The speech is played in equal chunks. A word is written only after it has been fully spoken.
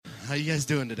How you guys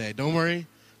doing today? Don't worry,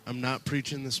 I'm not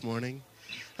preaching this morning.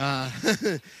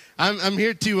 I'm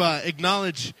here to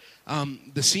acknowledge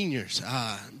the seniors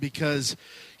because,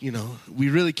 we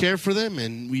really care for them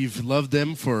and we've loved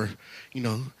them for,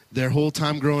 their whole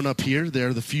time growing up here.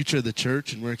 They're the future of the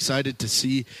church, and we're excited to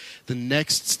see the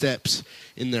next steps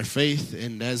in their faith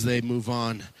and as they move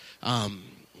on.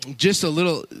 Just a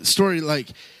little story,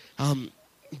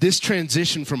 this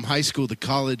transition from high school to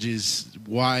college is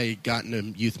why I got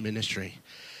into youth ministry.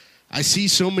 I see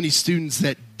so many students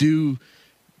that do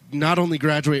not only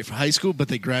graduate from high school, but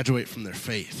they graduate from their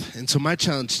faith. And so my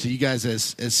challenge to you guys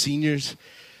as seniors,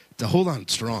 to hold on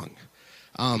strong,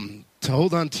 to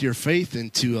hold on to your faith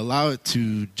and to allow it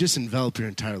to just envelop your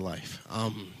entire life.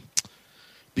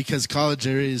 Because college,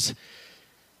 there is,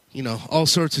 all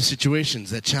sorts of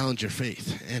situations that challenge your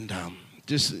faith. And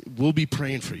we'll be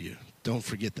praying for you. Don't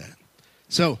forget that.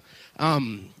 So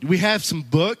we have some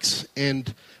books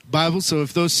and Bibles. So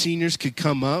if those seniors could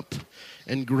come up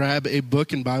and grab a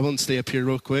book and Bible and stay up here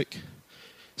real quick.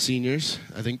 Seniors,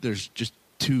 I think there's just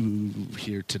 2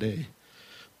 here today.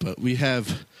 But we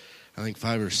have, I think,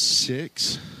 5 or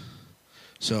 6.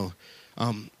 So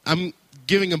I'm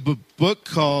giving a book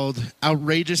called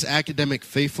Outrageous Academic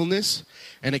Faithfulness.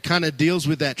 And it kind of deals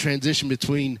with that transition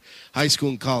between high school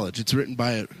and college. It's written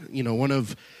by, one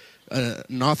of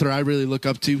an author I really look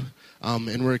up to.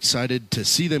 And we're excited to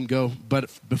see them go. But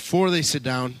before they sit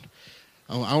down,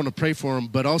 I want to pray for them,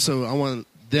 but also I want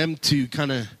them to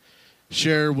kind of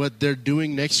share what they're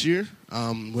doing next year,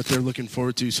 what they're looking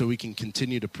forward to, so we can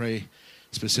continue to pray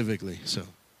specifically. So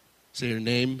say your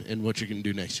name and what you're going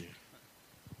to do next year.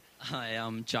 Hi,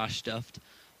 I'm Josh Duft.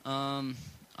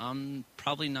 I'm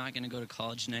probably not going to go to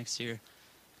college next year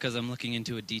because I'm looking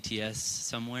into a DTS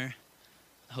somewhere,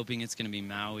 hoping it's going to be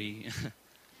Maui,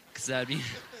 because that'd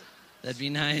be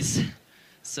nice.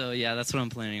 So yeah, that's what I'm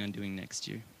planning on doing next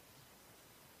year.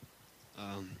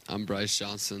 I'm Bryce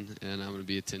Johnson, and I'm going to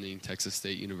be attending Texas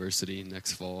State University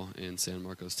next fall in San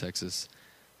Marcos, Texas.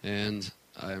 And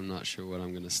I'm not sure what I'm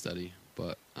going to study,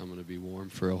 but I'm going to be warm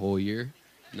for a whole year,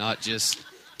 not just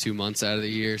 2 months out of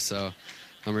the year. So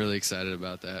I'm really excited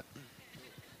about that.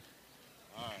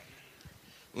 All right.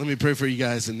 Let me pray for you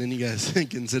guys, and then you guys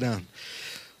can sit down.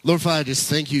 Lord Father, I just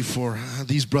thank you for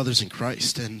these brothers in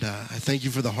Christ, and I thank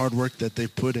you for the hard work that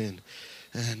they've put in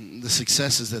and the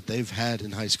successes that they've had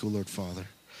in high school, Lord Father.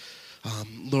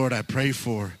 Lord, I pray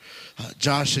for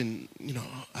Josh, and,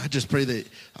 I just pray that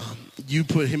you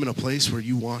put him in a place where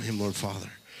you want him, Lord Father,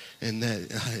 and that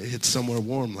it's somewhere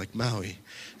warm like Maui.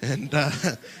 And,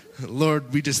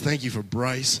 Lord, we just thank you for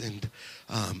Bryce, and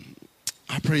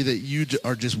I pray that you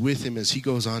are just with him as he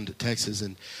goes on to Texas,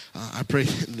 and I pray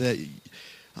that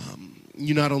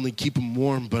you not only keep him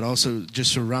warm, but also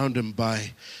just surround him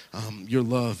by your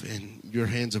love and your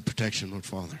hands of protection, Lord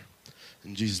Father.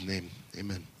 In Jesus' name,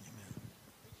 amen.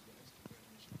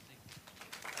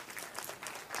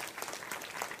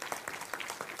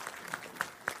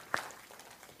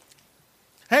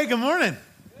 Hey, good morning.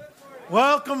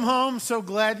 Welcome home. So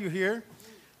glad you're here.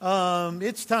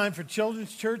 It's time for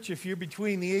Children's Church. If you're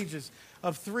between the ages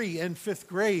of 3 and 5th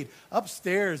grade,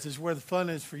 upstairs is where the fun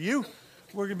is for you.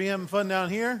 We're going to be having fun down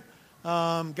here.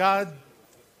 God's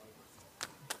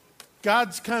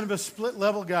kind of a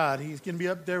split-level God. He's going to be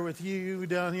up there with you,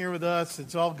 down here with us.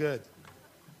 It's all good.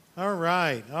 All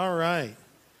right.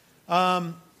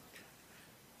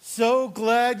 So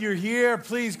glad you're here.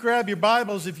 Please grab your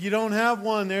Bibles. If you don't have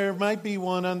one, there might be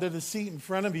one under the seat in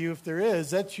front of you. If there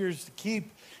is, that's yours to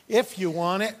keep if you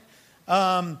want it.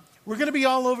 We're going to be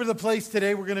all over the place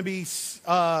today. We're going to be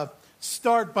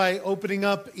start by opening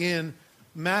up in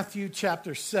Matthew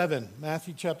chapter 7.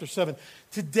 Matthew chapter 7.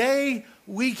 Today,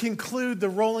 we conclude the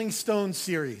Rolling Stone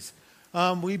series.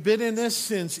 We've been in this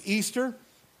since Easter,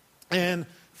 and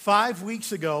 5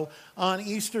 weeks ago on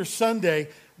Easter Sunday,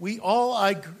 we all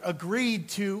agreed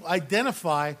to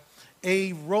identify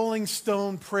a Rolling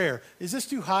Stone prayer. Is this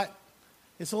too hot?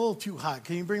 It's a little too hot.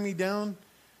 Can you bring me down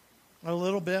a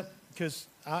little bit? Because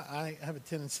I have a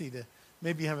tendency to,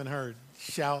 maybe you haven't heard,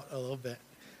 shout a little bit.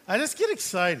 I just get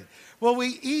excited. Well,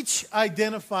 we each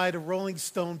identified a Rolling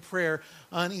Stone prayer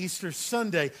on Easter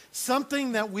Sunday,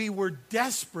 something that we were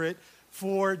desperate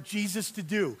for Jesus to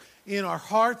do in our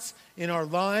hearts, in our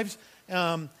lives.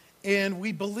 And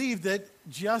we believe that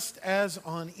just as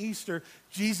on Easter,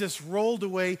 Jesus rolled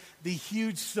away the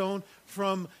huge stone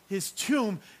from his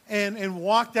tomb and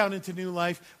walked out into new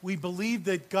life, we believe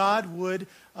that God would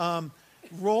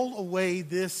roll away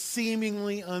this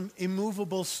seemingly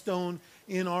immovable stone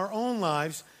in our own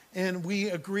lives And we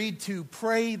agreed to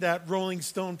pray that Rolling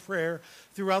Stone prayer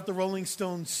throughout the Rolling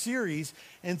Stone series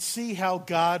and see how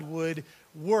God would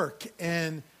work.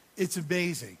 And it's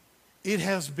amazing. It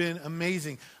has been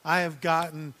amazing. I have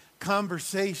gotten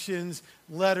conversations,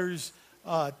 letters,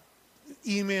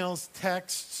 emails,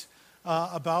 texts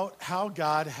about how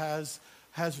God has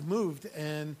moved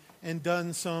and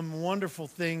done some wonderful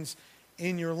things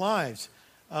in your lives.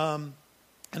 And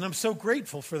I'm so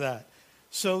grateful for that.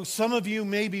 So some of you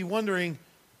may be wondering,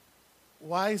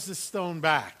 why is the stone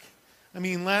back? I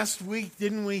mean, last week,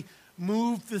 didn't we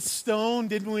move the stone?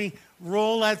 Didn't we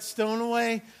roll that stone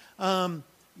away?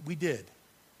 We did.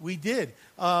 We did.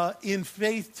 In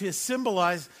faith, to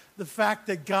symbolize the fact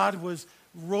that God was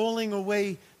rolling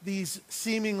away these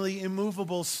seemingly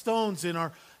immovable stones in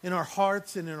our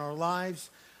hearts and in our lives.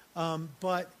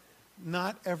 But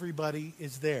not everybody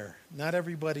is there. Not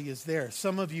everybody is there.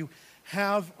 Some of you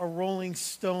have a Rolling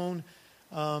Stone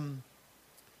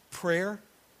prayer,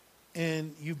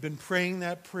 and you've been praying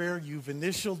that prayer. You've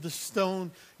initialed the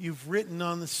stone. You've written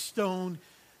on the stone,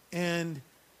 and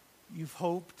you've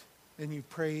hoped and you've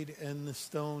prayed, and the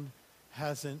stone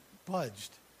hasn't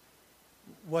budged.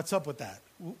 What's up with that?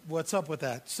 What's up with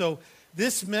that? So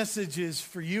this message is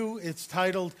for you. It's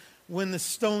titled, When the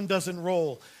Stone Doesn't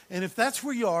Roll. And if that's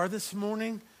where you are this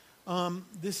morning,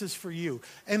 this is for you.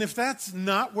 And if that's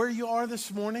not where you are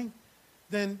this morning,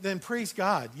 then praise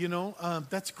God.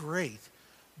 That's great.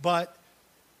 But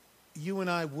you and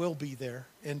I will be there,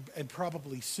 and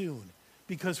probably soon,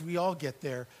 because we all get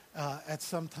there at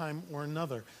some time or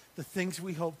another. The things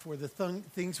we hope for, the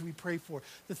things we pray for,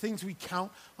 the things we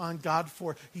count on God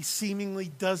for, He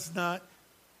seemingly does not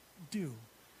do.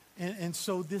 And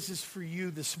so this is for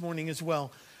you this morning as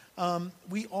well.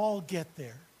 We all get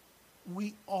there.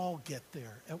 We all get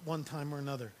there at one time or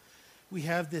another. We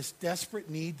have this desperate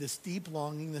need, this deep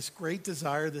longing, this great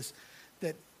desire, this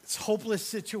hopeless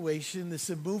situation, this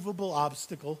immovable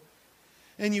obstacle.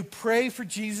 And you pray for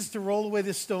Jesus to roll away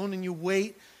the stone, and you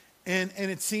wait, and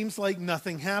it seems like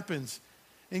nothing happens.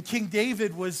 And King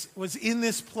David was in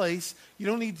this place. You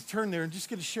don't need to turn there. I'm just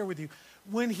going to share with you.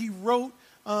 When he wrote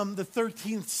the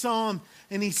 13th Psalm,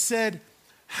 and he said,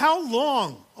 "How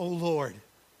long, O Lord,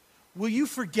 will you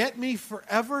forget me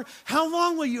forever? How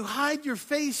long will you hide your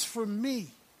face from me?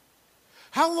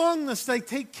 How long must I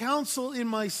take counsel in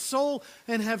my soul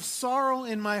and have sorrow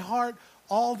in my heart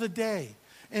all the day?"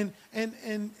 And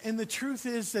the truth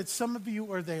is that some of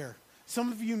you are there.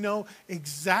 Some of you know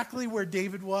exactly where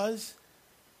David was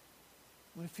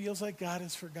when it feels like God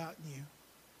has forgotten you.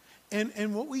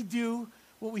 And what we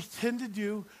tend to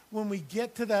do when we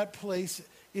get to that place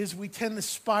is we tend to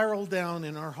spiral down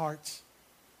in our hearts.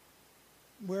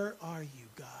 Where are you,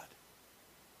 God?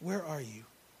 Where are you?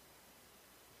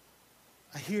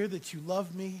 I hear that you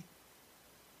love me.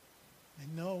 I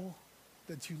know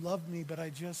that you love me, but I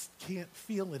just can't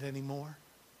feel it anymore.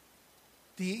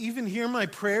 Do you even hear my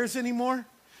prayers anymore?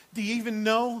 Do you even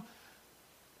know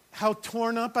how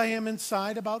torn up I am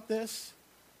inside about this?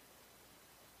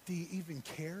 Do you even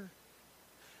care?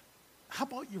 How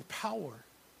about your power?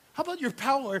 How about your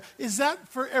power? Is that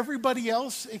for everybody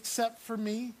else except for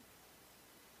me?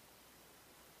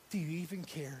 Do you even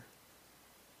care?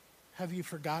 Have you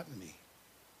forgotten me?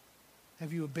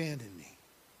 Have you abandoned me?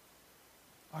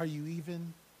 Are you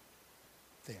even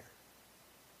there?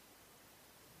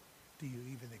 Do you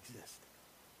even exist?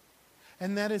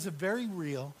 And that is a very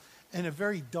real and a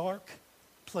very dark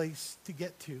place to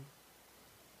get to.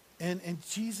 And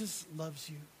Jesus loves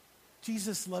you.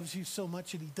 Jesus loves you so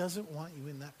much, and He doesn't want you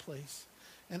in that place.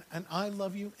 And I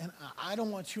love you, and I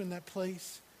don't want you in that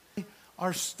place.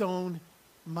 Our stone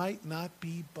might not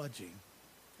be budging.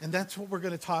 And that's what we're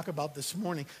going to talk about this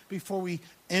morning before we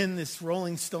end this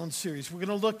Rolling Stone series. We're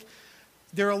going to look,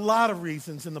 there are a lot of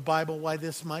reasons in the Bible why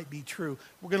this might be true.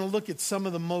 We're going to look at some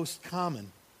of the most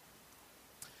common.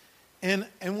 And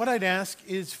what I'd ask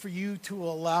is for you to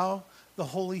allow the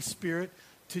Holy Spirit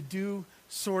to do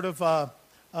sort of a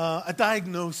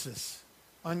diagnosis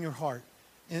on your heart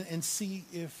and see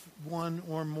if one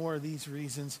or more of these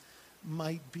reasons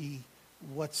might be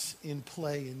what's in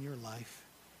play in your life.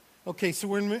 Okay, so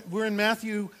we're in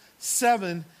Matthew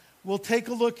 7. We'll take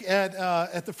a look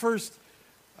at the first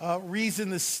reason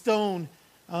the stone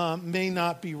may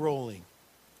not be rolling.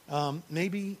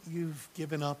 Maybe you've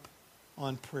given up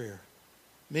on prayer.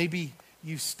 Maybe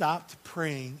you stopped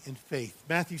praying in faith.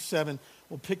 Matthew 7,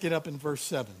 we'll pick it up in verse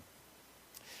 7.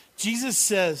 Jesus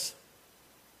says,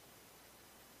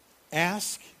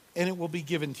 "Ask, and it will be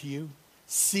given to you.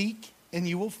 Seek, and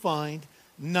you will find.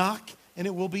 Knock, and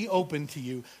it will be open to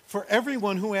you. For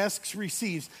everyone who asks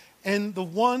receives, And the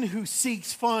one who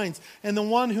seeks finds, and the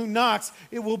one who knocks,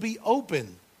 it will be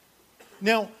open.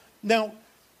 Now,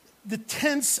 the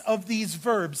tense of these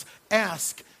verbs,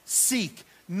 ask, seek,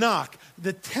 knock,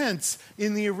 the tense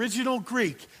in the original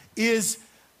Greek is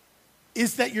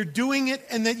that you're doing it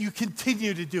and that you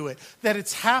continue to do it. That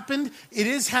it's happened, it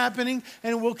is happening,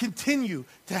 and it will continue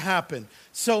to happen.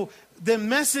 So the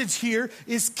message here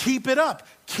is keep it up.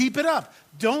 Keep it up.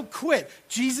 Don't quit.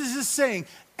 Jesus is saying,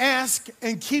 ask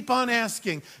and keep on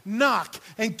asking. Knock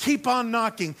and keep on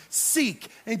knocking. Seek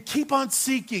and keep on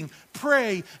seeking.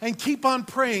 Pray and keep on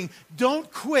praying.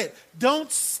 Don't quit.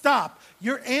 Don't stop.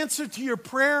 Your answer to your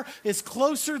prayer is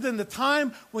closer than the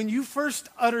time when you first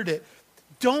uttered it.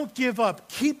 Don't give up.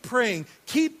 Keep praying.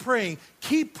 Keep praying.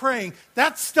 Keep praying.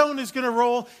 That stone is going to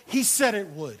roll. He said it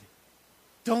would.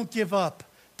 Don't give up.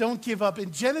 Don't give up.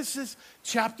 In Genesis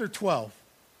chapter 12,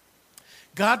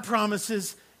 God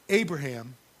promises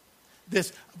Abraham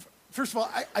this. First of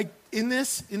all, in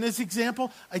this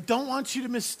example, I don't want you to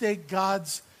mistake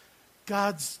God's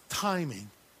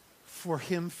timing for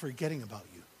him forgetting about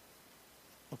you.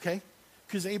 Okay?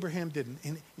 Because Abraham didn't.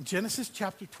 In Genesis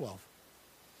chapter 12,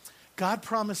 God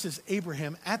promises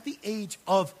Abraham at the age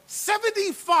of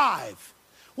 75.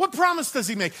 What promise does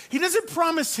he make? He doesn't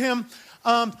promise him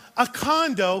a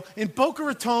condo in Boca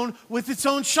Raton with its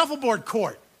own shuffleboard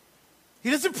court.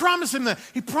 He doesn't promise him that.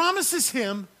 He promises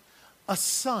him a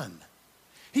son.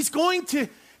 He's going to,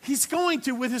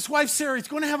 with his wife Sarah, he's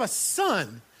going to have a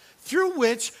son through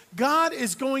which God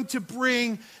is going to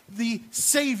bring the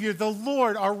Savior, the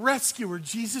Lord, our rescuer,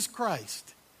 Jesus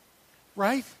Christ.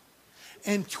 Right?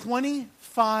 And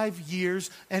 25 years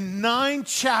and 9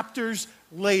 chapters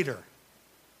later,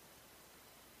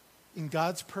 in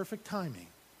God's perfect timing,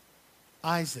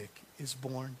 Isaac is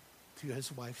born to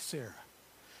his wife Sarah.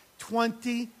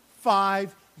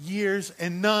 25 years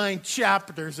and 9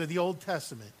 chapters of the Old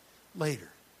Testament later,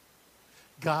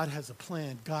 God has a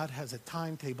plan. God has a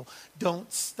timetable.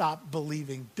 Don't stop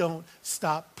believing. Don't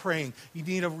stop praying. You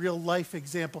need a real life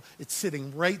example. It's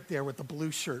sitting right there with the blue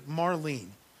shirt, Marlene.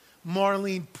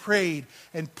 Marlene prayed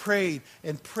and prayed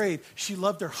and prayed. She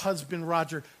loved her husband,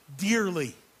 Roger,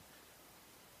 dearly.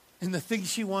 And the thing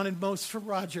she wanted most for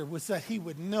Roger was that he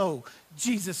would know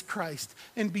Jesus Christ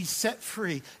and be set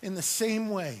free in the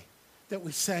same way that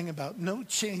we sang about. No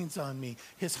chains on me.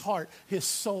 His heart, his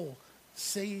soul,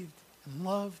 saved and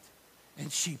loved.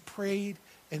 And she prayed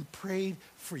and prayed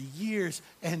for years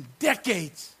and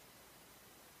decades.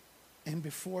 And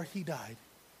before he died,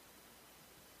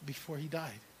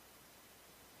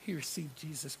 he received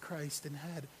Jesus Christ and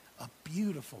had a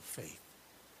beautiful faith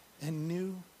and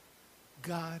knew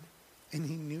God, and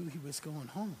he knew he was going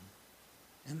home.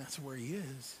 And that's where he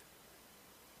is.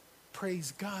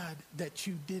 Praise God that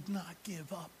you did not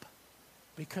give up,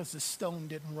 because the stone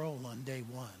didn't roll on day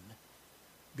one,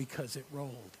 because it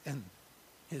rolled, and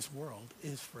his world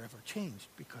is forever changed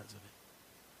because of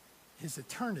it. His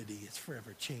eternity is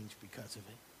forever changed because of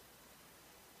it.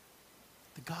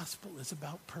 The gospel is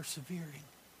about persevering.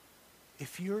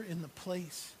 If you're in the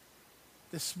place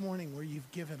this morning where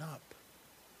you've given up,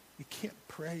 you can't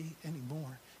pray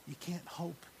anymore, you can't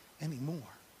hope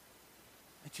anymore,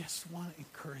 I just want to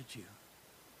encourage you.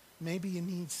 Maybe you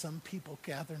need some people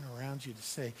gathering around you to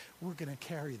say, we're going to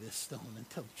carry this stone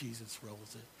until Jesus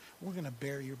rolls it. We're going to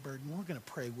bear your burden. We're going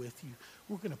to pray with you.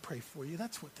 We're going to pray for you.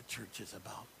 That's what the church is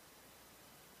about.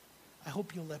 I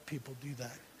hope you'll let people do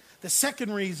that. The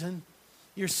second reason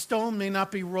your stone may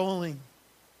not be rolling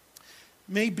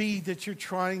may be that you're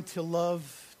trying to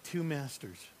love two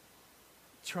masters.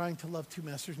 Trying to love two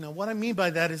masters. Now, what I mean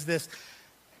by that is this.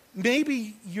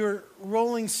 Maybe your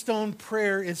rolling stone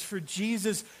prayer is for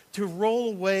Jesus to roll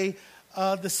away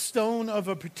the stone of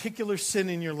a particular sin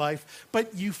in your life,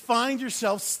 but you find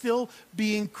yourself still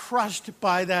being crushed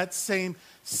by that same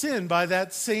sin, by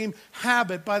that same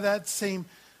habit, by that same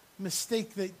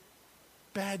mistake, that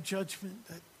bad judgment,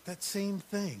 that same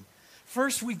thing.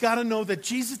 First, we got to know that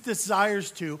Jesus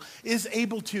desires to, is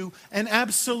able to, and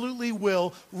absolutely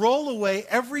will roll away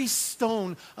every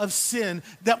stone of sin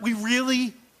that we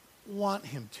really want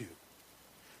him to,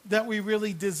 that we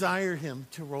really desire him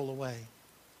to roll away.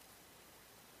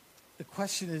 The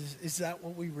question is that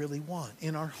what we really want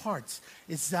in our hearts?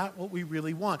 Is that what we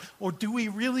really want? Or do we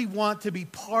really want to be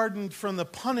pardoned from the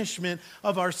punishment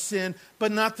of our sin,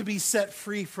 but not to be set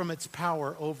free from its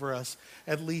power over us,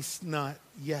 at least not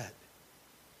yet?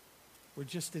 We're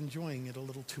just enjoying it a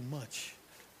little too much.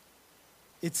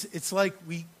 It's like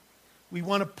we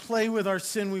want to play with our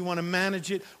sin. We want to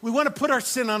manage it. We want to put our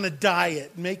sin on a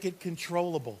diet, make it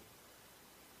controllable.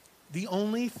 The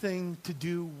only thing to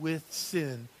do with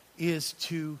sin is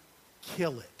to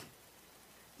kill it.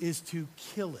 is to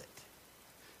kill it.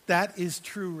 That is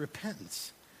true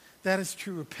repentance. That is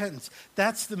true repentance.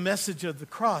 That's the message of the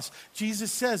cross.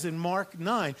 Jesus says in Mark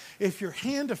 9, if your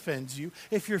hand offends you,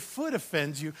 if your foot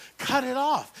offends you, cut it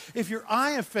off. If your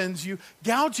eye offends you,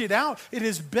 gouge it out. It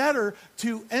is better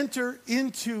to enter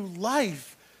into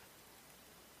life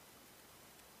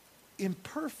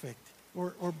imperfect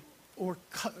or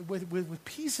cut with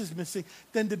pieces missing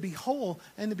than to be whole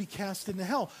and to be cast into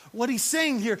hell. What he's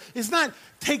saying here is not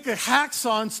take a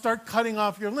hacksaw and start cutting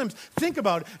off your limbs. Think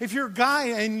about it. If you're a guy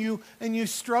and you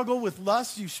struggle with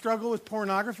lust, you struggle with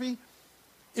pornography,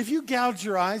 if you gouge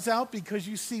your eyes out because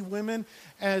you see women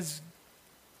as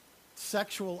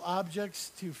sexual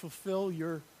objects to fulfill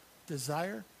your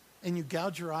desire and you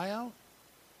gouge your eye out,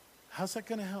 how's that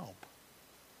going to help?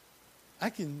 I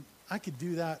could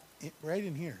do that right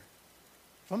in here.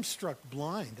 If I'm struck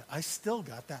blind, I still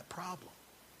got that problem.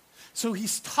 So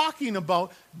he's talking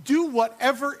about do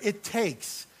whatever it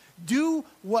takes. Do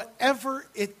whatever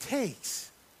it takes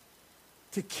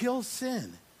to kill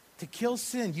sin. To kill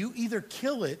sin. You either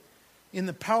kill it in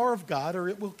the power of God or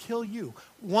it will kill you.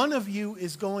 One of you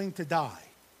is going to die.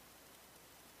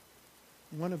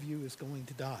 One of you is going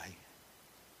to die.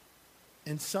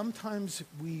 And sometimes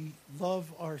we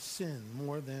love our sin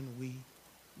more than we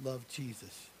love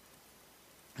Jesus.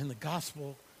 And the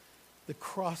gospel, the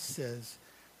cross says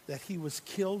that he was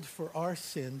killed for our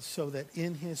sins so that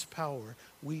in his power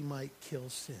we might kill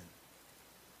sin.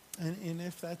 And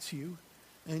if that's you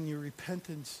and your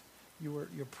repentance, your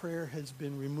prayer has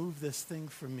been remove this thing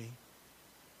from me,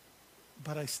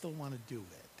 but I still want to do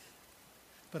it.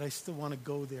 But I still want to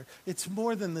go there. It's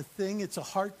more than the thing. It's a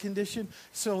heart condition.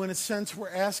 So in a sense, we're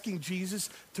asking Jesus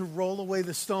to roll away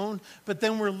the stone, but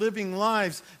then we're living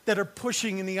lives that are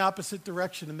pushing in the opposite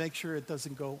direction to make sure it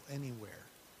doesn't go anywhere.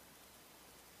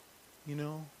 You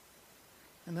know?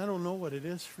 And I don't know what it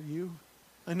is for you.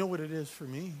 I know what it is for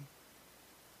me.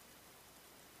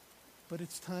 But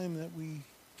it's time that we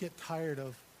get tired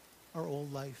of our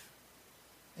old life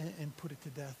and put it to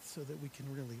death so that we can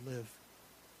really live.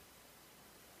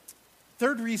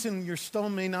 Third reason your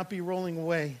stone may not be rolling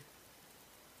away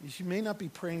is you may not be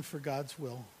praying for God's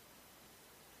will.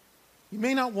 You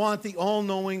may not want the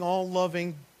all-knowing,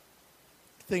 all-loving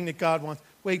thing that God wants.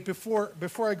 Wait, before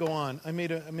I go on, I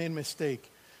made a mistake.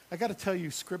 I got to tell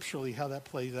you scripturally how that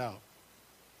plays out.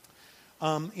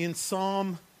 In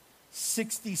Psalm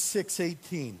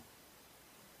 66:18,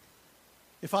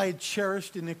 if I had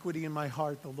cherished iniquity in my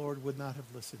heart, the Lord would not have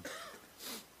listened.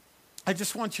 I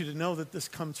just want you to know that this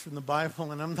comes from the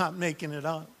Bible and I'm not making it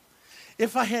up.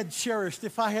 If I had cherished,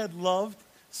 if I had loved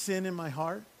sin in my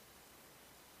heart,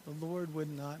 the Lord would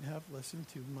not have listened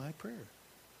to my prayer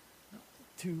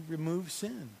to remove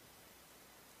sin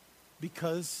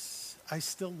because I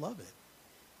still love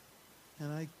it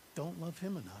and I don't love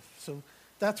him enough. So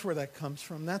that's where that comes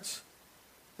from. That's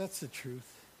the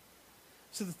truth.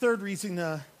 So the third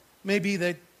reason may be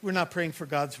that we're not praying for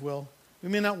God's will. We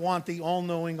may not want the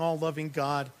all-knowing, all-loving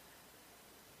God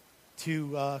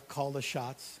to call the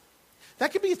shots.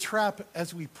 That can be a trap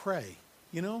as we pray,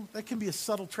 you know? That can be a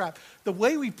subtle trap. The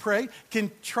way we pray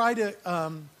can try to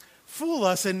fool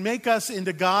us and make us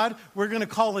into God. We're going to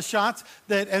call the shots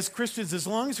that as Christians, as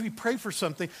long as we pray for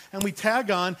something and we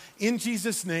tag on in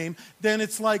Jesus' name, then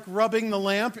it's like rubbing the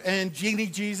lamp and Genie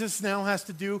Jesus now has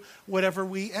to do whatever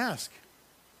we ask.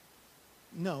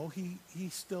 No, he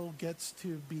still gets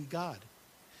to be God.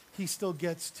 He still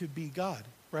gets to be God,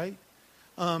 right?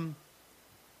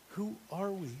 Who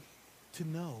are we to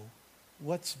know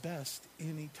what's best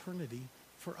in eternity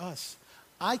for us?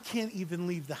 I can't even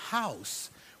leave the house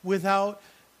without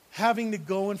having to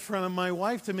go in front of my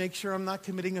wife to make sure I'm not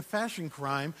committing a fashion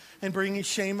crime and bringing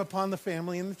shame upon the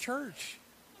family and the church.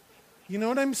 You know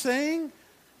what I'm saying?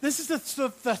 This is the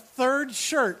third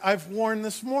shirt I've worn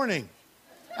this morning.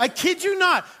 I kid you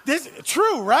not. This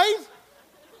true, right?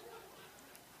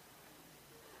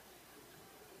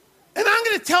 And I'm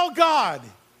going to tell God,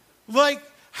 like,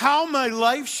 how my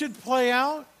life should play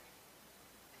out.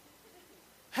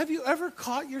 Have you ever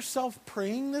caught yourself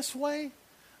praying this way?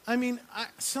 I mean,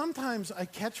 sometimes I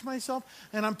catch myself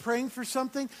and I'm praying for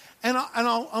something and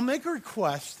I'll make a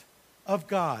request of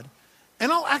God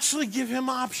and I'll actually give him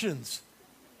options.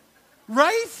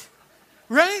 Right?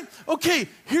 Right? Okay,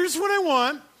 here's what I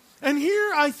want. And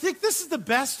here, I think this is the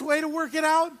best way to work it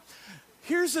out.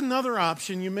 Here's another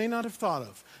option you may not have thought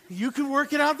of. You could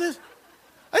work it out this.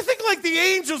 I think like the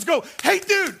angels go, hey,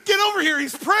 dude, get over here.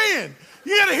 He's praying.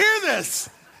 You got to hear this.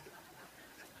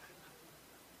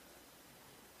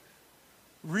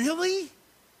 Really?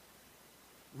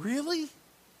 Really?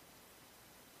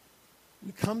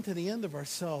 We come to the end of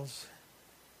ourselves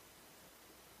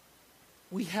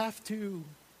we have to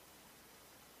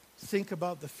think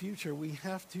about the future. We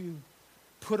have to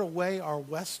put away our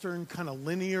Western kind of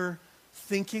linear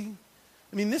thinking.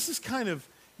 I mean, this is kind of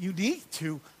unique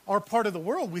to our part of the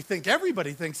world. We think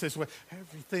everybody thinks this way.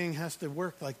 Everything has to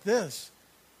work like this.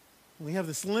 We have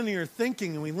this linear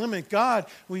thinking and we limit God.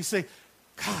 We say,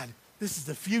 God, this is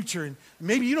the future. And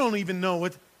maybe you don't even know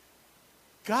what.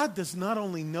 God does not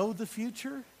only know the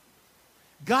future,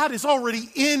 God is already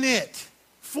in it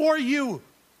for you,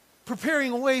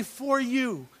 preparing a way for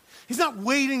you. He's not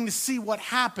waiting to see what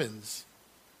happens.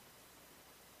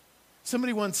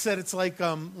 Somebody once said it's like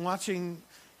watching,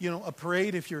 a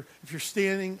parade. If you're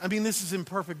standing, I mean, this is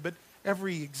imperfect, but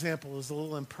every example is a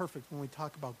little imperfect when we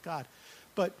talk about God.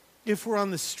 But if we're on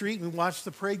the street and we watch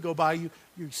the parade go by,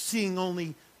 you're seeing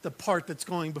only the part that's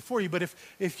going before you. But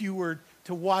if you were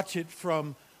to watch it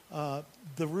from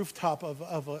the rooftop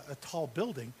of a tall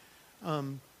building,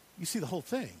 you see the whole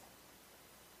thing.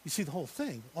 You see the whole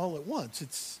thing all at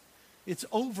once. It's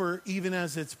over even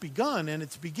as it's begun, and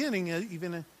it's beginning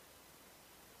even.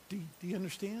 Do you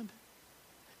understand?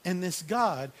 And this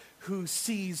God who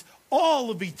sees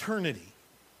all of eternity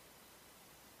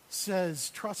says,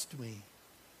 trust me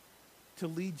to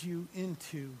lead you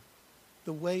into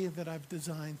the way that I've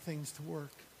designed things to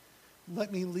work.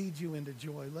 Let me lead you into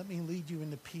joy. Let me lead you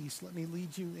into peace. Let me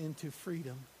lead you into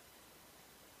freedom.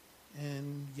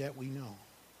 And yet we know.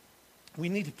 We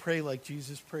need to pray like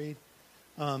Jesus prayed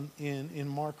in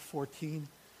Mark 14.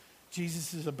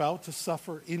 Jesus is about to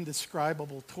suffer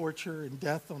indescribable torture and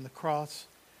death on the cross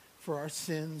for our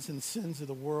sins and sins of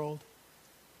the world.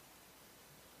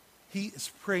 He is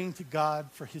praying to God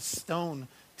for his stone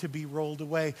to be rolled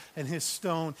away. And his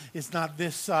stone is not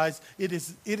this size.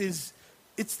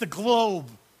 It's the globe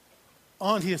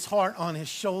on his heart, on his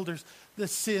shoulders. The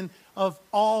sin of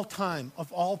all time,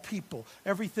 of all people.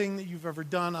 Everything that you've ever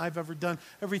done, I've ever done.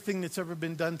 Everything that's ever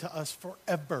been done to us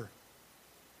forever.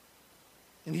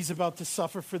 And he's about to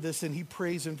suffer for this. And he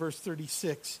prays in verse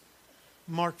 36.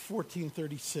 Mark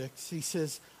 14:36. He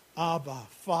says, Abba,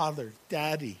 Father,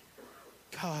 Daddy,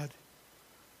 God,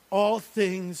 all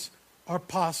things are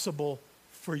possible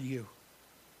for you.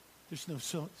 There's no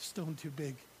stone too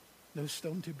big. No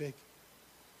stone too big.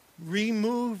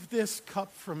 Remove this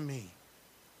cup from me.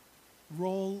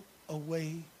 Roll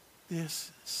away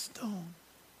this stone.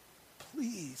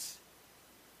 Please,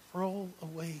 roll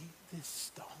away this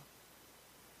stone.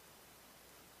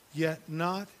 Yet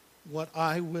not what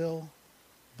I will,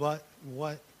 but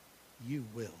what you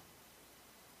will.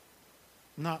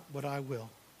 Not what I will,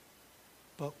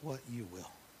 but what you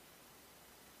will.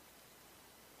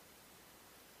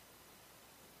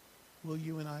 Will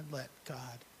you and I let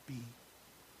God be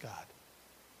God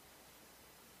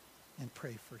and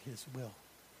pray for his will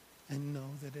and know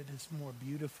that it is more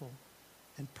beautiful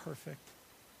and perfect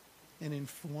and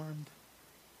informed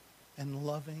and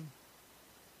loving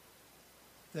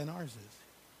than ours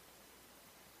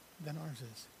is? Than ours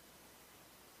is.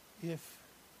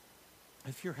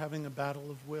 If you're having a battle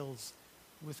of wills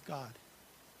with God,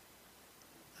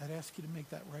 I'd ask you to make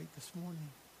that right this morning.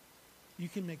 You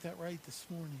can make that right this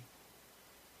morning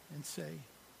and say,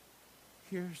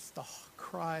 here's the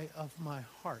cry of my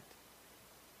heart.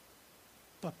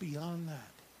 But beyond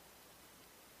that,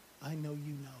 I know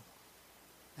you know.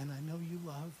 And I know you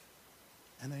love.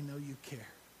 And I know you care.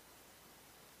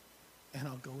 And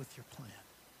I'll go with your plan.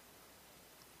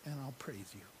 And I'll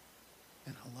praise you.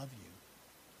 And I'll love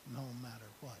you no matter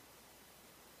what.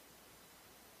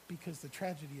 Because the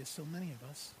tragedy is so many of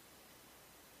us,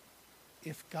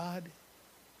 if God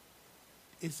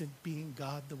isn't being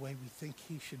God the way we think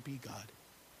he should be God,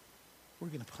 we're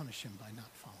going to punish him by not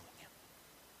following him.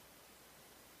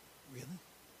 Really?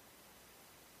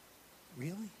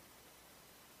 Really?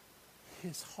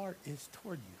 His heart is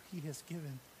toward you. He has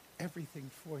given everything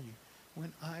for you.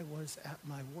 When I was at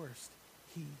my worst,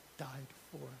 he died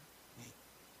for me.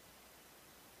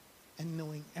 And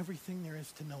knowing everything there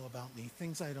is to know about me,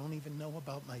 things I don't even know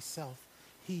about myself,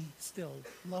 he still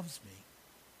loves me.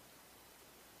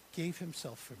 Gave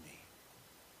himself for me.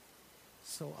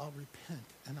 So I'll repent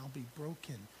and I'll be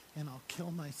broken and I'll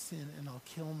kill my sin and I'll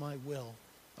kill my will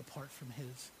apart from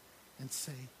his and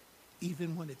say,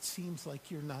 even when it seems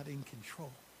like you're not in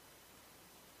control,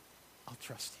 I'll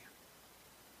trust you.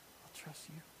 I'll trust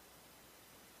you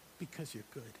because you're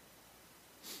good.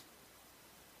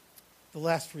 The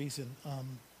last reason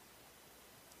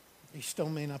a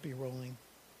stone may not be rolling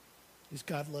is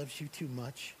God loves you too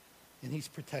much and he's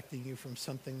protecting you from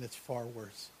something that's far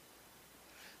worse.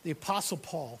 The Apostle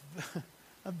Paul,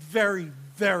 a very,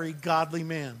 very godly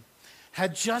man,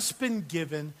 had just been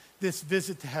given this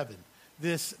visit to heaven,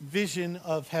 this vision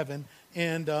of heaven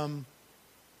And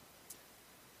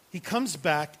he comes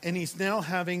back, and he's now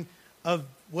having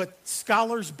what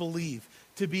scholars believe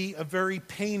to be a very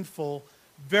painful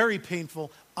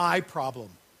eye problem.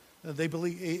 They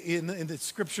believe in the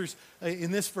scriptures, in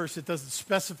this verse, it doesn't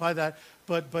specify that,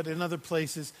 but in other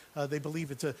places, they believe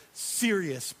it's a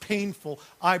serious, painful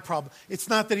eye problem. It's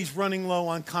not that he's running low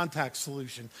on contact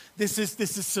solution. This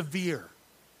is severe,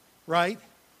 right?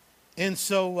 And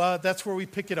so that's where we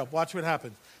pick it up. Watch what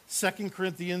happens. 2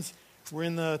 Corinthians, we're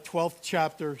in the 12th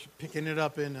chapter, picking it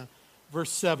up in verse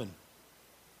 7.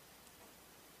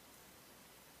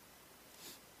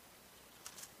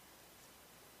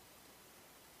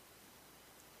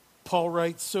 Paul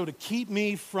writes, so to keep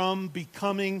me from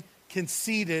becoming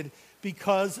conceited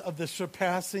because of the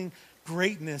surpassing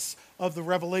greatness of the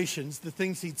revelations, the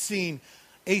things he'd seen,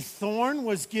 a thorn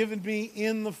was given me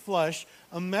in the flesh,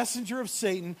 a messenger of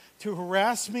Satan to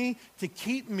harass me, to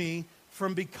keep me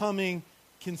from becoming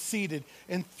conceited.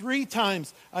 And 3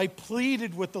 times I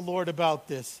pleaded with the Lord about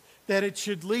this, that it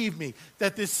should leave me,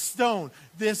 that this stone,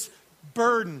 this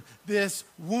burden, this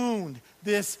wound,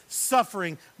 this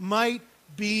suffering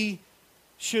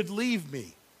should leave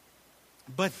me.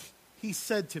 But he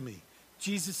said to me,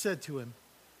 Jesus said to him,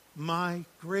 my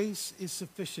grace is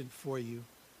sufficient for you,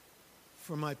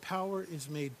 for my power is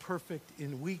made perfect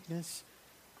in weakness.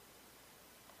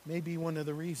 Maybe one of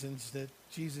the reasons that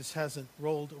Jesus hasn't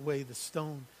rolled away the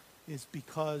stone is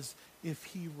because if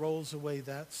he rolls away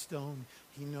that stone,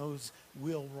 he knows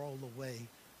we'll roll away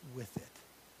with it.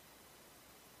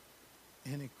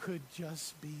 And it could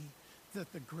just be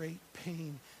that the great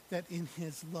pain that in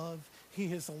his love he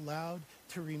has allowed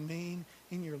to remain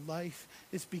in your life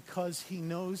is because he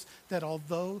knows that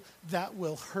although that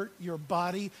will hurt your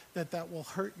body, that will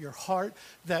hurt your heart,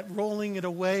 that rolling it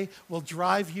away will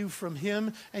drive you from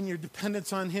him and your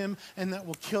dependence on him, and that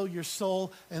will kill your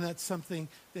soul, and that's something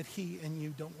that he and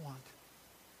you don't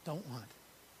want.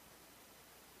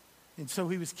 And so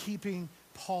he was keeping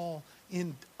Paul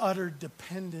in utter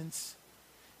dependence.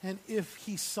 And if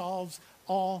he solves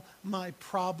all my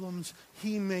problems,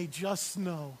 he may just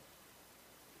know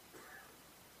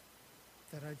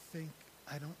that I think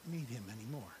I don't need him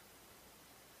anymore,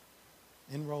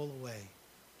 and roll away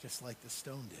just like the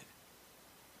stone did.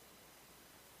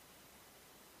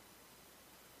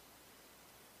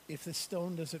 If the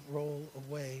stone doesn't roll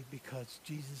away because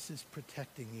Jesus is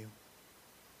protecting you,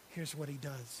 here's what he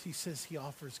does. He says he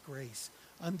offers grace,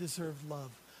 undeserved love,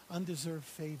 undeserved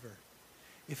favor.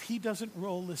 If he doesn't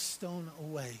roll this stone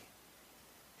away,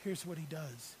 here's what he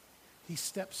does. He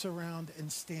steps around and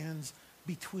stands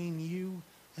between you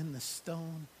and the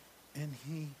stone, and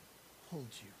he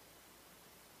holds you.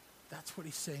 That's what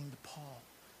he's saying to Paul.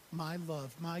 My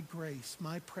love, my grace,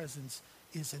 my presence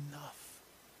is enough.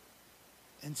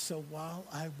 And so while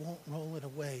I won't roll it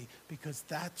away, because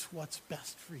that's what's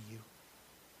best for you,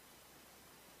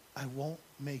 I won't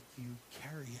make you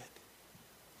carry it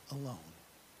alone.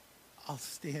 I'll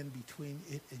stand between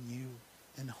it and you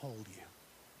and hold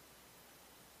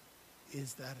you.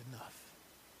 Is that enough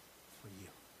for you?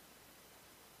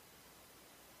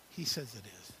 He says it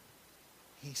is.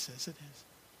 He says it is.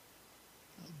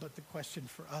 But the question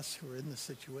for us who are in the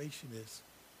situation is,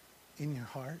 in your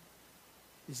heart,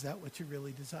 is that what you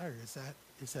really desire?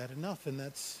 Is that enough? And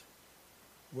that's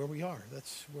where we are.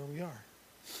 That's where we are.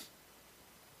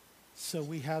 So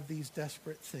we have these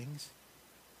desperate things.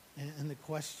 And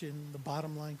the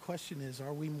bottom line question is,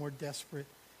 are we more desperate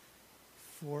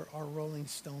for our Rolling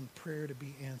Stone prayer to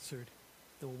be answered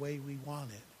the way we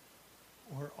want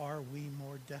it? Or are we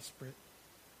more desperate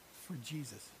for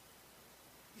Jesus?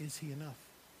 Is he enough?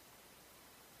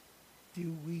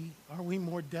 Are we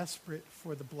more desperate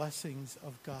for the blessings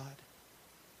of God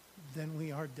than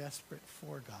we are desperate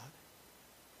for God?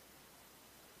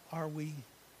 Are we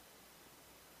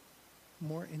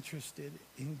more interested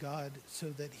in God so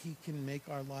that he can make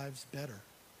our lives better,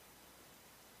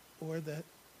 or that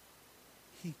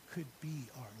he could be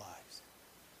our lives?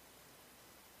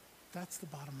 That's the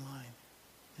bottom line,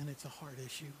 and it's a heart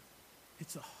issue.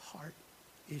 It's a heart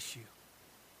issue.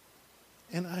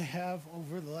 And I have,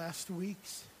 over the last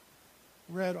weeks,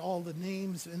 read all the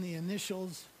names and the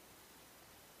initials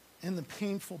and the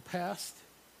painful past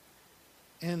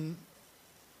and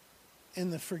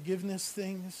the forgiveness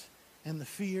things and the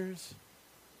fears,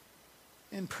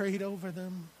 and prayed over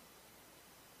them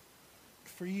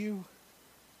for you.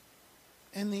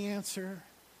 And the answer,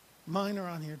 mine are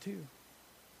on here too.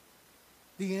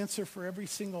 The answer for every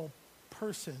single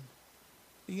person,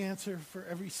 the answer for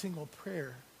every single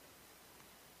prayer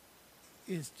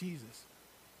is Jesus.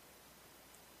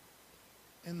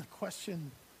 And the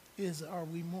question is, are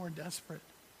we more desperate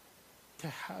to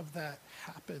have that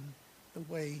happen the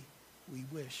way we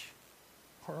wish?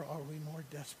 Or are we more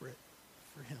desperate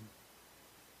for him?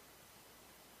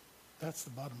 That's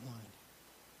the bottom line.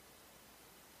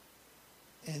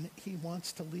 And he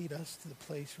wants to lead us to the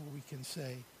place where we can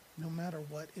say, no matter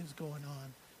what is going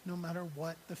on, no matter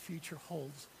what the future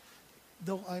holds,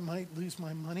 though I might lose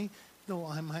my money, though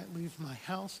I might lose my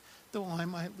house, though I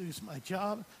might lose my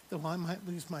job, though I might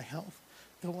lose my health,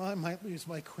 though I might lose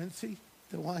my Quincy,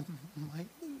 though I might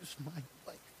lose my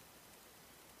life.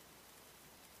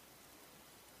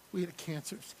 We had a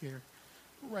cancer scare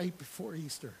right before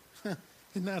Easter.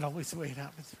 Isn't that always the way it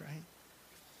happens, right?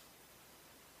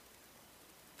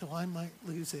 Though I might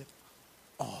lose it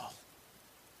all,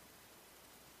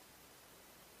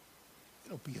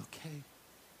 it'll be okay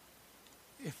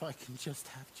if I can just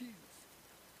have Jesus.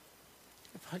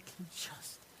 If I can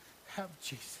just have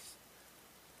Jesus.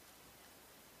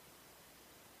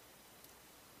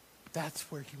 That's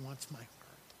where he wants my heart.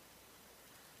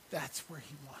 That's where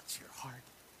he wants your heart.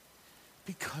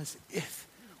 Because if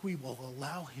we will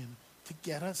allow him to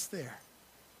get us there,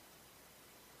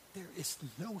 there is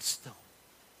no stone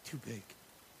too big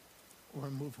or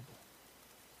immovable.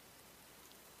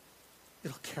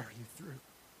 It'll carry you through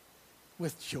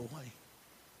with joy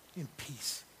and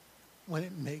peace when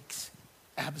it makes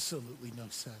absolutely no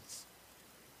sense.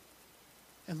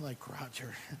 And like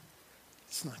Roger,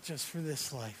 it's not just for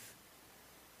this life.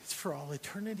 It's for all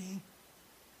eternity.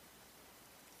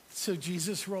 So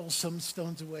Jesus rolls some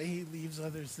stones away. He leaves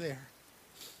others there.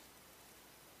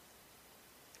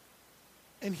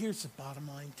 And here's the bottom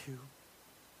line too.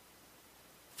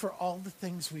 For all the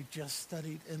things we've just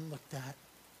studied and looked at,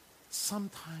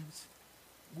 sometimes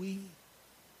we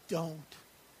don't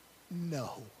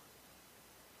know.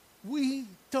 We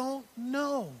don't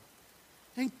know.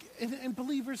 And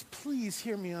believers, please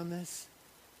hear me on this.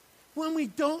 When we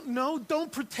don't know,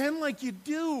 don't pretend like you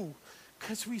do,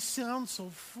 because we sound so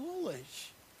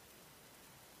foolish.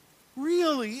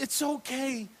 Really, it's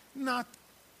okay not to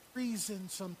reason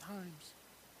sometimes.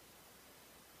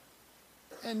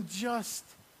 And just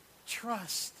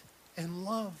trust and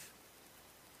love.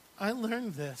 I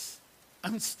learned this.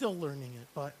 I'm still learning it,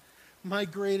 but my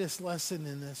greatest lesson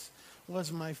in this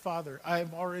was my father.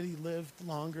 I've already lived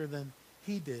longer than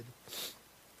he did.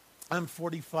 I'm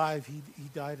 45. He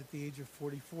died at the age of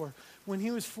 44. When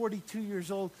he was 42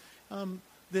 years old,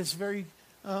 this very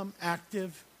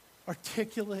active,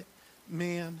 articulate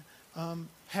man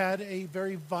had a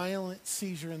very violent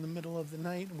seizure in the middle of the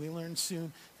night, and we learned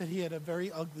soon that he had a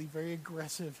very ugly, very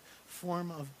aggressive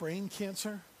form of brain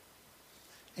cancer.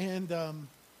 And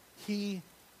we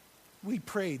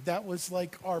prayed. That was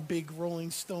like our big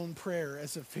Rolling Stone prayer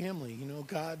as a family. You know,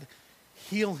 God,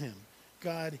 heal him.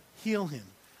 God, heal him.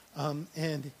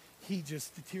 And he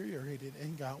just deteriorated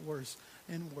and got worse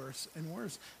and worse and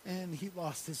worse. And he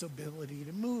lost his ability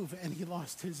to move, and he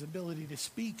lost his ability to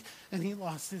speak, and he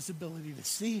lost his ability to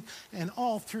see. And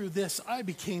all through this, I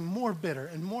became more bitter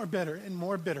and more bitter and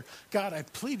more bitter. God, I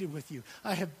pleaded with you.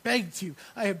 I have begged you.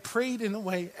 I have prayed in a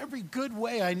way, every good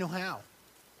way I know how.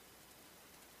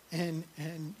 And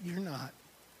you're not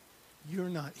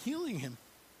healing him.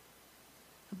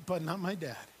 But not my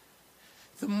dad.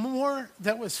 The more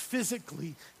that was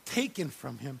physically taken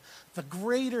from him, the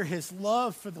greater his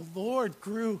love for the Lord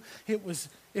grew. It was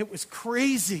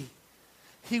crazy.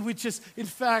 He would just, in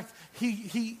fact,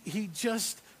 he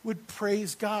just would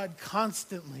praise God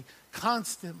constantly.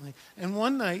 And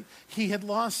one night he had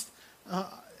lost,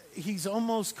 he's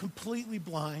almost completely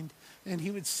blind, and he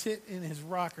would sit in his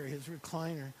rocker, his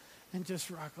recliner, and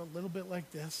just rock a little bit like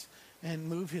this and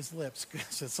move his lips.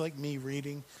 So it's like me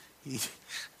reading.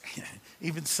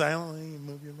 Even silently, you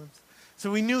move your lips.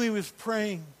 So we knew he was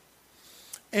praying,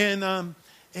 and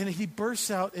he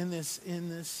bursts out in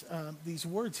these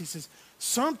words. He says,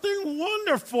 "Something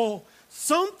wonderful,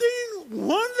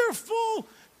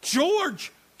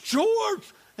 George."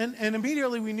 And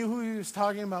immediately we knew who he was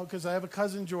talking about, because I have a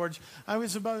cousin, George. I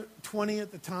was about 20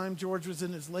 at the time. George was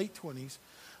in his late 20s.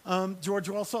 George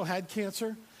also had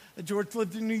cancer. George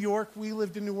lived in New York. We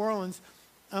lived in New Orleans.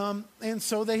 And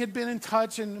so they had been in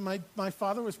touch, and my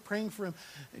father was praying for him.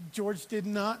 George did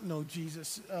not know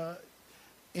Jesus.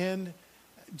 And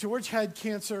George had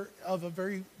cancer of a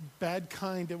very bad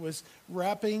kind. It was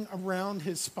wrapping around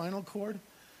his spinal cord,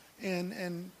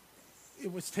 and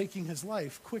it was taking his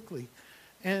life quickly.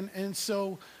 And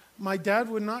so my dad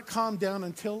would not calm down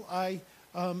until I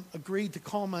agreed to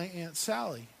call my Aunt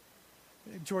Sally,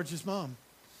 George's mom.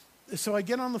 So I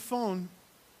get on the phone,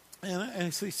 and I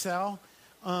say, "Sal,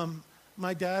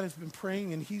 my dad has been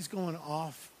praying, and he's going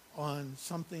off on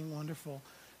something wonderful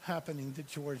happening to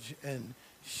George, and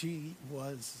she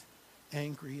was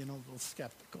angry and a little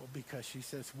skeptical because she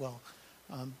says, well,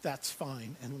 that's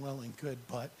fine and well and good,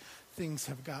 but things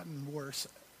have gotten worse,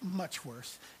 much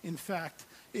worse. In fact,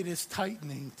 it is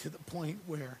tightening to the point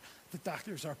where the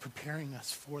doctors are preparing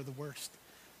us for the worst.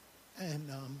 And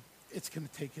it's going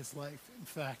to take his life. In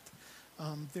fact,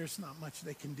 there's not much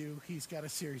they can do. He's got a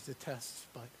series of tests,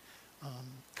 but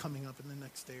coming up in the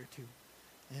next day or two.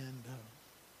 And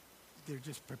they're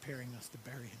just preparing us to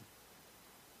bury him.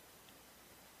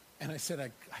 And I said,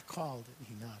 I called, and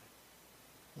he nodded.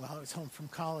 Well, I was home from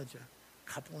college a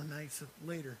couple of nights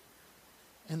later,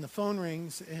 and the phone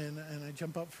rings, and I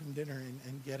jump up from dinner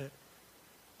and get it.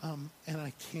 And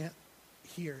I can't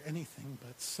hear anything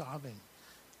but sobbing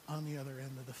on the other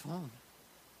end of the phone.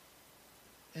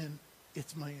 And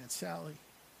it's my Aunt Sally.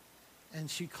 And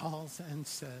she calls and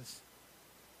says,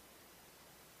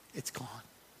 it's gone.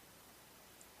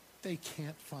 They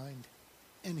can't find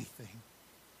anything.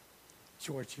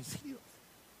 George is healed.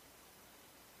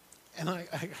 And I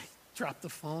drop the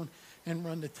phone and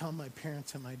run to tell my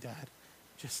parents, and my dad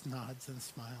just nods and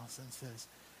smiles and says,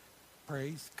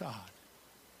 praise God.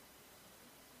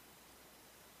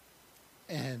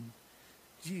 And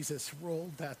Jesus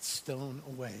rolled that stone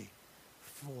away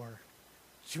for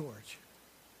George.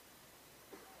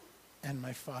 And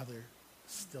my father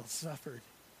still suffered.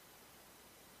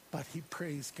 But he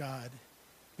praised God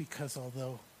because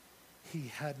although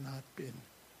he had not been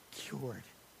cured,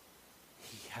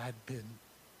 he had been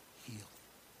healed.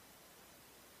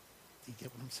 Do you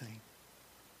get what I'm saying?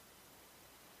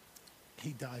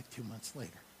 He died 2 months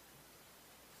later.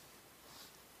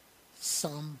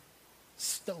 Some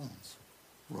stones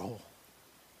roll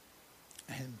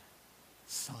and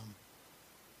some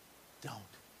don't.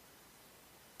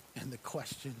 And the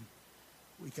question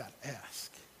we got to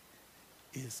ask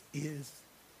is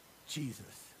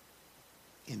Jesus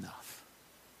enough?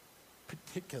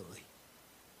 Particularly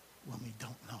when we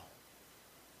don't know.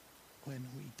 When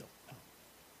we don't know.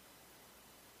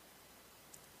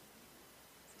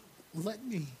 Let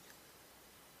me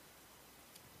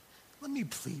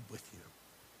plead with you.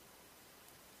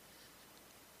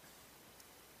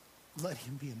 Let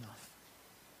him be enough.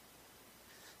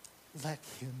 Let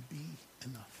him be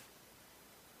enough.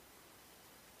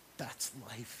 That's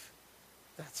life.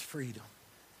 That's freedom.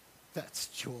 That's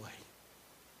joy.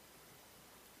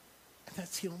 And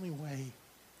that's the only way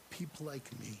people like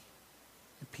me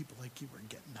and people like you are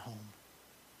getting home.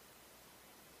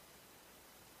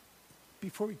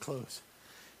 Before we close,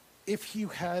 if you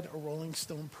had a Rolling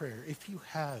Stone prayer, if you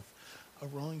have a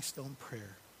Rolling Stone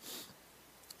prayer,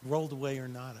 rolled away or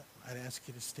not, I'd ask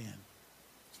you to stand.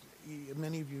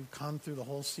 Many of you have come through the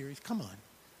whole series. Come on.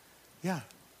 Yeah.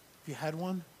 If you had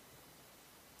one.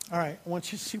 All right. I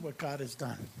want you to see what God has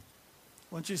done.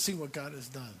 I want you to see what God has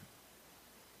done.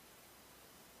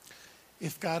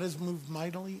 If God has moved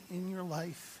mightily in your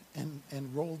life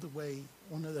and rolled away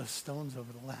one of those stones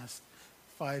over the last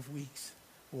 5 weeks,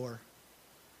 or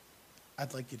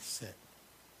I'd like you to sit.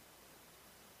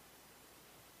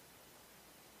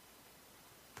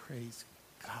 Praise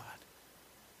God.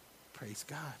 Praise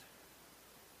God.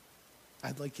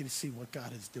 I'd like you to see what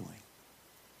God is doing.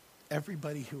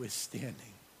 Everybody who is standing.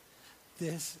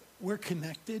 We're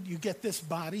connected. You get this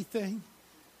body thing?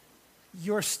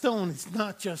 Your stone is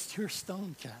not just your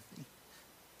stone, Kathy.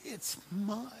 It's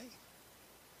mine.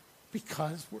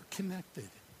 Because we're connected.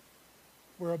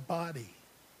 We're a body.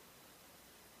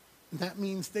 And that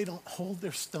means they don't hold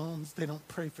their stones, they don't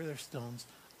pray for their stones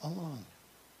alone.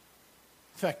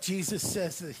 In fact, Jesus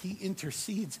says that he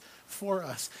intercedes for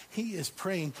us. He is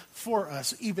praying for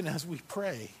us even as we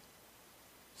pray.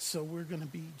 So we're going to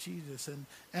be Jesus. And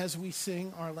as we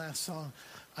sing our last song,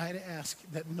 I'd ask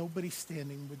that nobody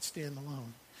standing would stand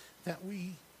alone. That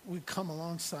we would come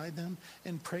alongside them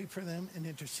and pray for them and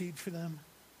intercede for them.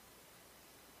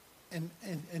 And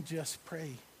just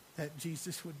pray that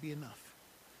Jesus would be enough.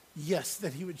 Yes,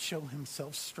 that he would show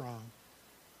himself strong.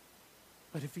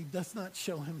 But if he does not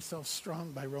show himself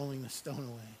strong by rolling the stone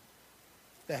away,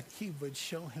 that he would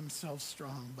show himself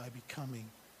strong by becoming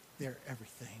their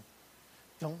everything.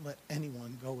 Don't let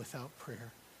anyone go without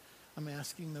prayer. I'm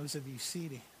asking those of you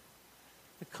seated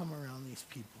to come around these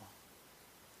people.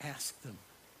 Ask them.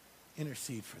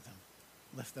 Intercede for them.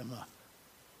 Lift them up.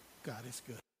 God is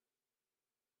good.